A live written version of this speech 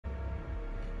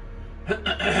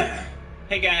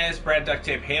Hey guys, Brad-Duct,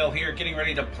 Tape-Hale here, getting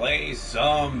ready to play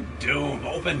some Doom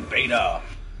Open Beta.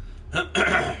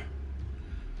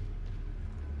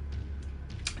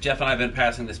 Jeff and I have been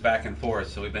passing this back and forth,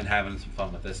 so we've been having some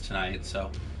fun with this tonight.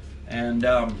 And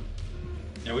yeah,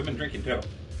 we've been drinking too.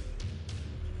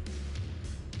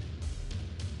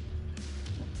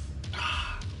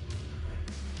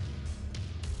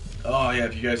 Oh yeah,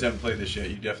 if you guys haven't played this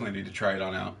yet, you definitely need to try it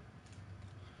on out.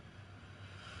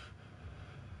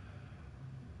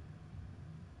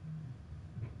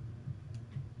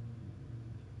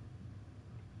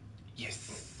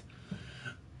 Yes.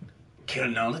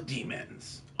 Killing all the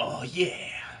demons. Oh yeah.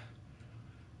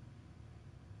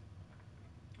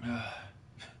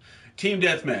 Team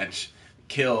deathmatch.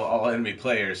 Kill all enemy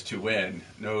players to win.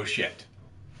 No shit.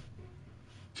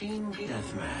 Team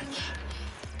deathmatch.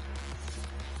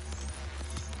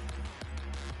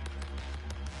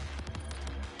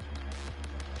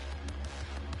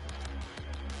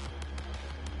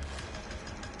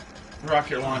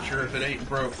 Rocket launcher, if it ain't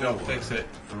broke, don't fix it.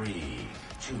 3,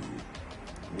 2,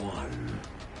 1.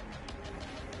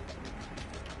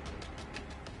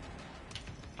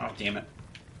 Oh, damn it.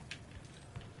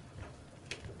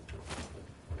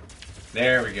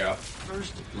 There we go.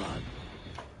 First blood.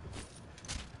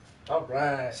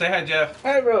 Alright. Say hi, Jeff.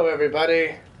 Hello,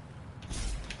 everybody.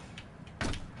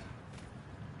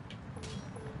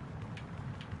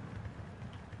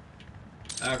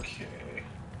 Okay.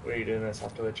 What are you doing this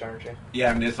off Twitch, aren't you? Yeah,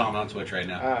 I'm just on Twitch right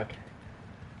now. Ah, okay.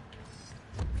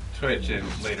 Twitch and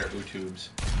later YouTubes.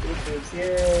 YouTube's,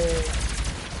 yay!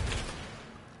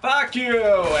 Fuck you,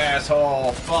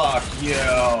 asshole. Fuck you.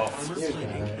 Armor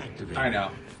plating activated. I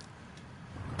know.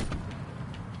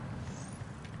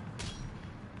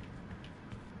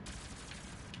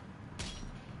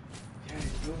 Yeah,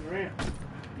 move around.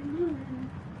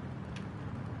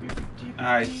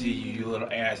 I see you, you little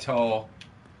asshole.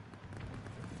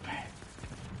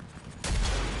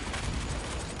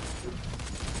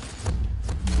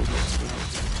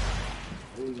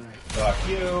 Fuck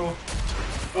you.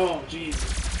 Oh, jeez.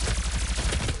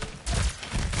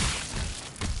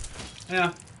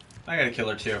 Yeah, I got a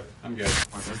killer too. I'm good.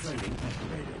 Armor plating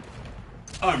activated.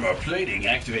 Armor plating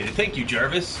activated. Thank you,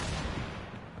 Jarvis.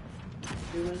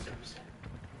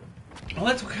 Well,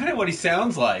 that's kind of what he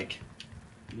sounds like.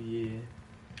 Yeah.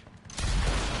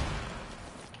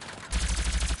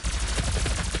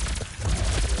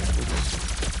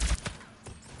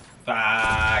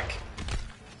 Fuck.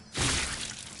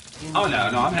 Oh no,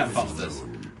 I'm having fun with this.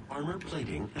 Armor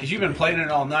plating. Because you've been playing it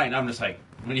all night, and I'm just like,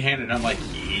 when you hand it, I'm like,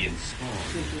 yeah.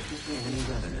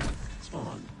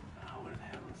 Spawn. Oh, what the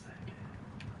hell is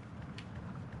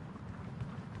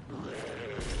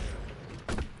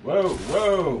that? Whoa,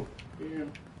 whoa. Yeah.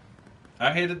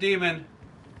 I hate a demon.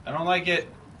 I don't like it.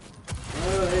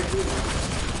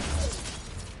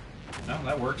 No,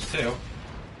 that works too.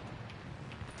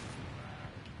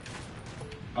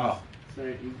 Oh.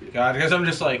 Sorry, you did. God, because I'm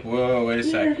just like, whoa, wait a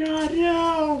Dear sec. God,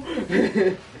 no!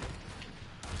 The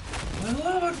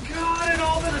love of God and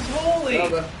all that is holy.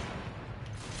 Got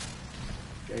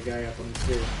a guy up on the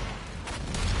stairs.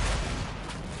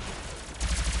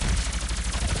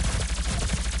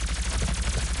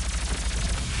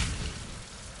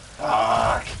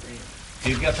 Fuck.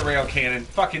 Dude, got the rail cannon.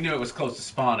 Fucking knew it was close to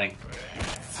spawning.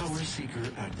 Power seeker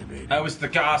activated. That was the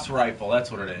Gauss rifle,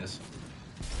 that's what it is.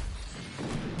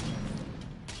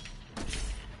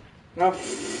 Oh.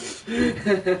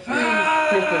 Fuck!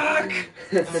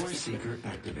 Power seeker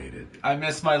activated. I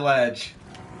missed my ledge.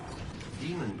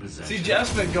 Demon possession. See,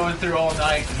 Jeff's been going through all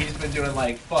night, and he's been doing,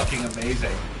 like, fucking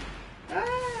amazing. I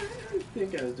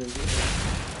think I was doing good.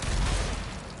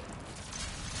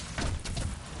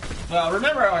 Well,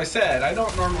 remember how I said, I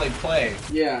don't normally play.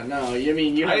 Yeah, no, you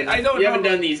mean you haven't, I don't you haven't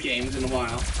normally- done these games in a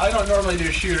while. I don't normally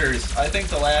do shooters. I think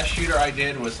the last shooter I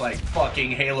did was, like,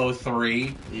 fucking Halo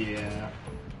 3. Yeah.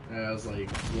 I was like,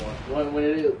 what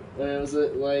was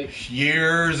it like?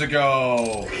 Years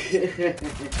ago.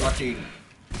 Fucking...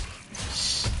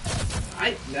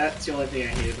 That's the only thing I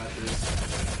hate about this.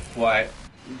 What?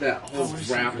 That whole Power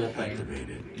grapple seeker thing.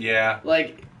 activated. Yeah.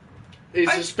 Like,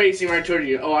 it's just spacing right toward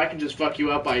you. Oh, I can just fuck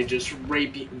you up by just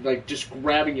raping, like, just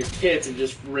grabbing your tits and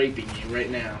just raping you right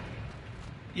now.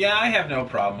 Yeah, I have no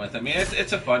problem with it. I mean,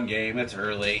 it's a fun game. It's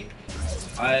early.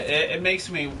 It makes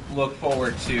me look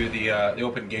forward to the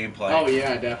open gameplay. Oh,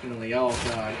 yeah, definitely. Oh,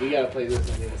 God. We gotta play this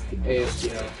on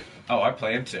ASTO. Oh, I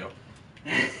plan to.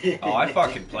 Oh, I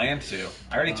fucking plan to.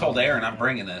 I already told Aaron I'm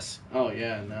bringing this. Oh,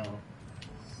 yeah, no.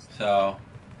 So,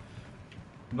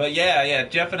 but yeah,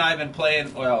 Jeff and I have been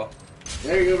playing. Well,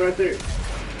 There you go, right there.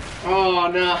 Oh,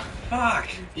 no. Fuck.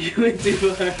 You went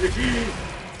too hard.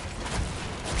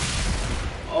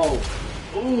 Oh.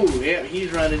 Ooh, yeah,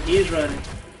 he's running.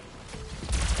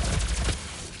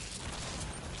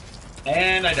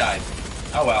 And I died.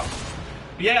 Oh well.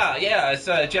 Yeah, it's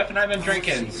Jeff and I have been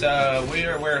drinking, so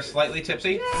we're slightly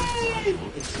tipsy.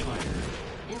 Module expired.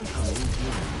 Incoming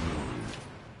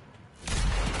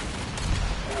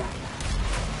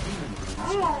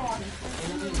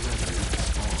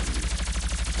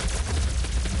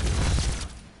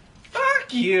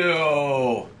Fuck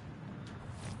you,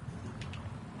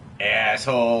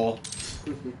 asshole.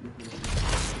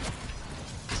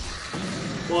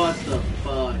 What the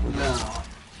fuck? No.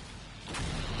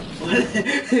 What?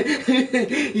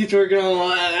 He's working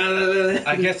on.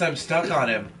 I guess I'm stuck on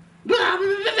him.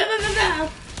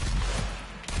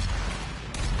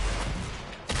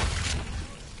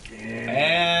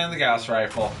 And the Gauss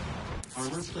rifle.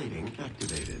 armor plating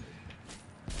activated.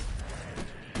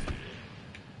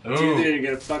 It's either Ooh. you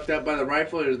get fucked up by the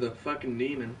rifle or the fucking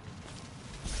demon.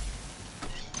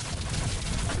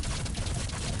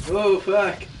 Oh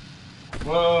fuck!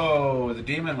 Whoa, the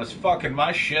demon was fucking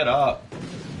my shit up.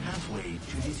 Halfway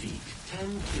to defeat.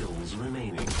 10 kills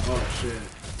remaining. Oh shit!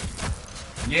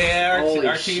 Yeah, Holy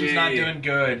our team's shit. not doing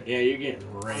good. Yeah, you're getting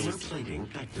Armor raped. plating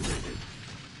activated.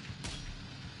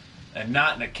 And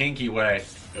not in a kinky way.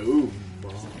 Ooh.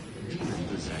 Demon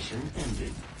possession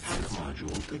ended. Hack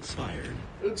module expired.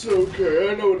 It's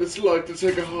okay. I know what it's like to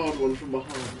take a hard one from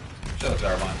behind. Shut up,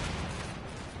 Zarvon.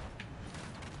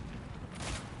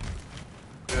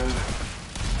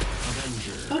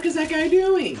 Avenger. Fuck is that guy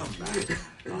doing? Come back.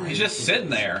 He's just sitting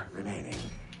there. Remaining.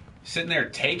 Sitting there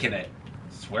taking it.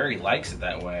 I swear he likes it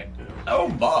that way. Oh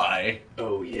my.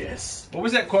 Oh yes. What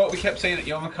was that quote we kept saying at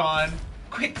Yomicon?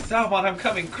 Quick, Zarvon, I'm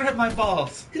coming. Grab my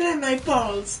balls. Grab my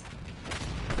balls.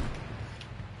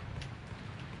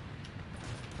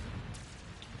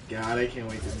 God, I can't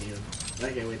wait to meet him.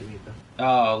 I can't wait to meet them.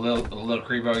 Oh, little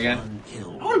Creebo again. One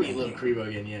kill. I want to meet Little Creebo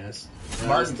again. Yes.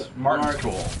 Martin's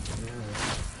cool.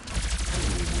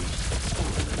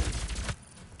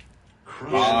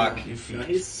 Fuck. Defeat. No,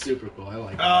 he's super cool. I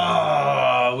like him.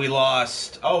 Oh, we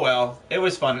lost. Oh well, it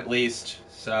was fun at least.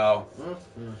 So,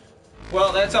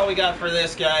 well, that's all we got for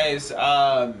this, guys.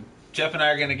 Jeff and I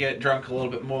are gonna get drunk a little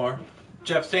bit more.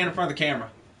 Jeff, stand in front of the camera.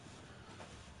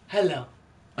 Hello.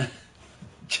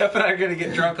 Jeff and I are gonna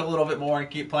get drunk a little bit more and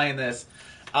keep playing this.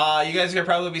 You guys are gonna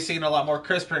probably be seeing a lot more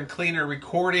crisper and cleaner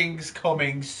recordings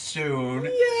coming soon.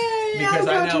 Yay! Because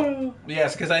I know, Elgato.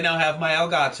 yes, because I now have my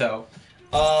Elgato.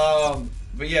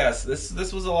 But yes,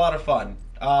 this was a lot of fun.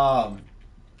 Well,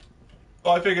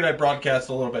 I figured I'd broadcast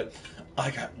a little bit.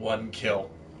 I got 1 kill.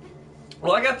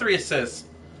 Well, I got 3 assists.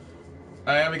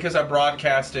 Because I'm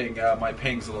broadcasting, my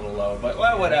ping's a little low. But,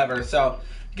 well, whatever. So,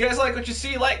 if you guys like what you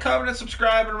see, like, comment, and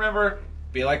subscribe. And remember,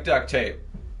 be like duct tape.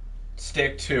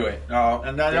 Stick to it. Oh,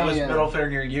 and I know it's middle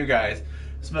fingering you guys.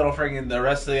 It's middle fingering the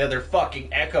rest of the other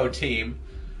fucking Echo team.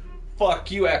 Fuck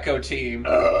you, Echo team.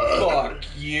 Fuck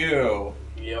you.